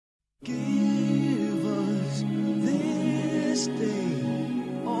Give us this day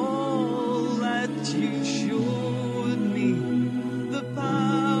all that you showed me, the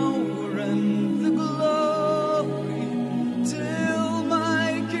power and the glory, till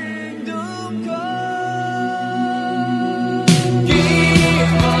my kingdom come.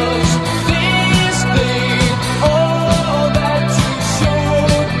 Give us this day all that you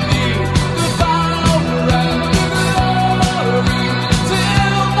showed me, the power and the glory,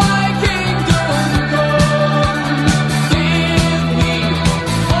 till my kingdom come. Give me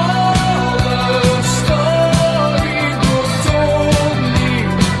all the storybook told me,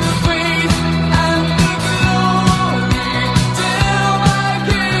 the faith and the glory, till my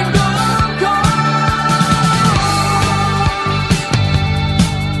kingdom comes.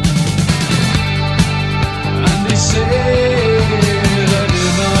 And they say that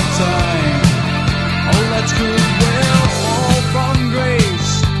in our time, all that's good will fall from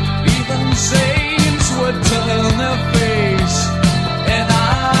grace. Even saints would turn their face in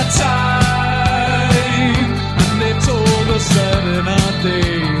our time. And they told us that in our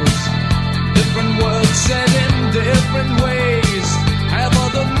days, different words said in different ways have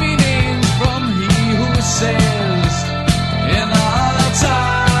other meanings from he who says in our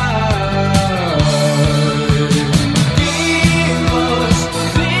time. Give us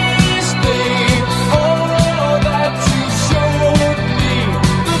this day all that you showed me,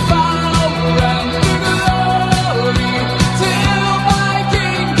 the power and the glory, till my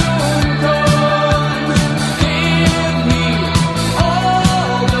kingdom come. Give me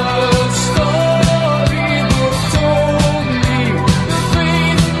all the storybook told me, the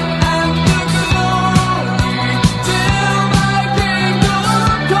faith and the glory, till my kingdom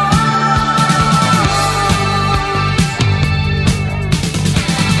comes.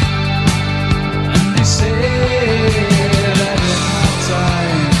 And they say that in our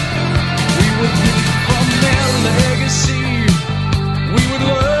time we would read from their legacy, we would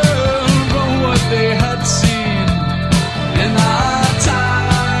learn from what they had seen in our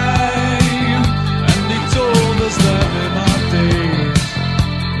time. And they told us that in our days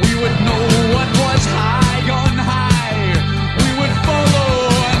we would know what was high on high, we would follow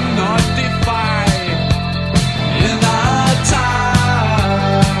and not defy in our time.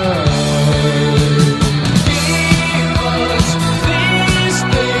 Give us this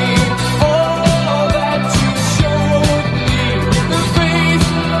day all that you showed me, the faith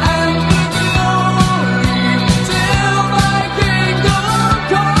and the glory, till my kingdom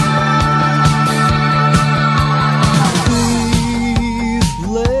come.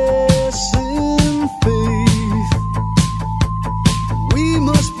 Faithless in faith, we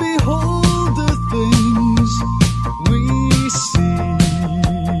must behold the things we see.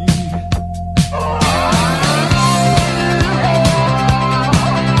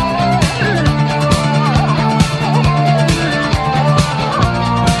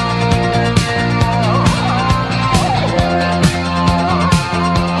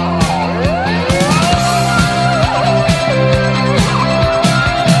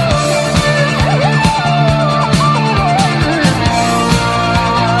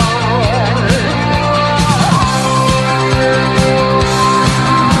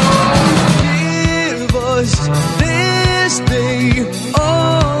 Give us this day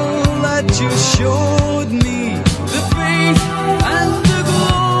all that you showed